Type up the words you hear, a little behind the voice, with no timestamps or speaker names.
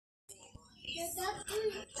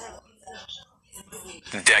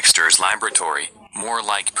Dexter's Laboratory, more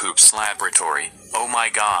like Poop's Laboratory. Oh my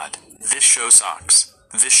god, this show sucks.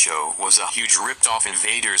 This show was a huge ripped-off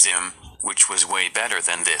Invader Zim, which was way better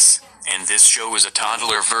than this. And this show is a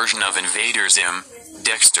toddler version of Invader Zim.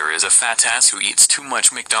 Dexter is a fat ass who eats too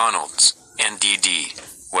much McDonald's. And DD,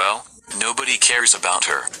 well, nobody cares about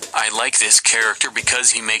her. I like this character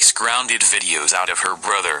because he makes grounded videos out of her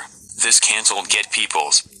brother. This canceled get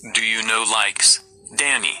peoples. Do you know likes?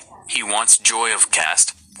 Danny, he wants joy of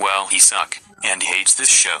cast. Well, he suck, and hates this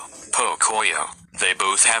show. Pocoyo, they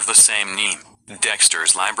both have the same name.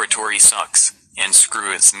 Dexter's Laboratory sucks, and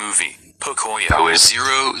screw its movie. Pocoyo is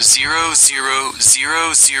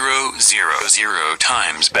 0.0000000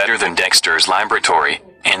 times better than Dexter's Laboratory,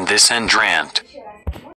 and this end rant.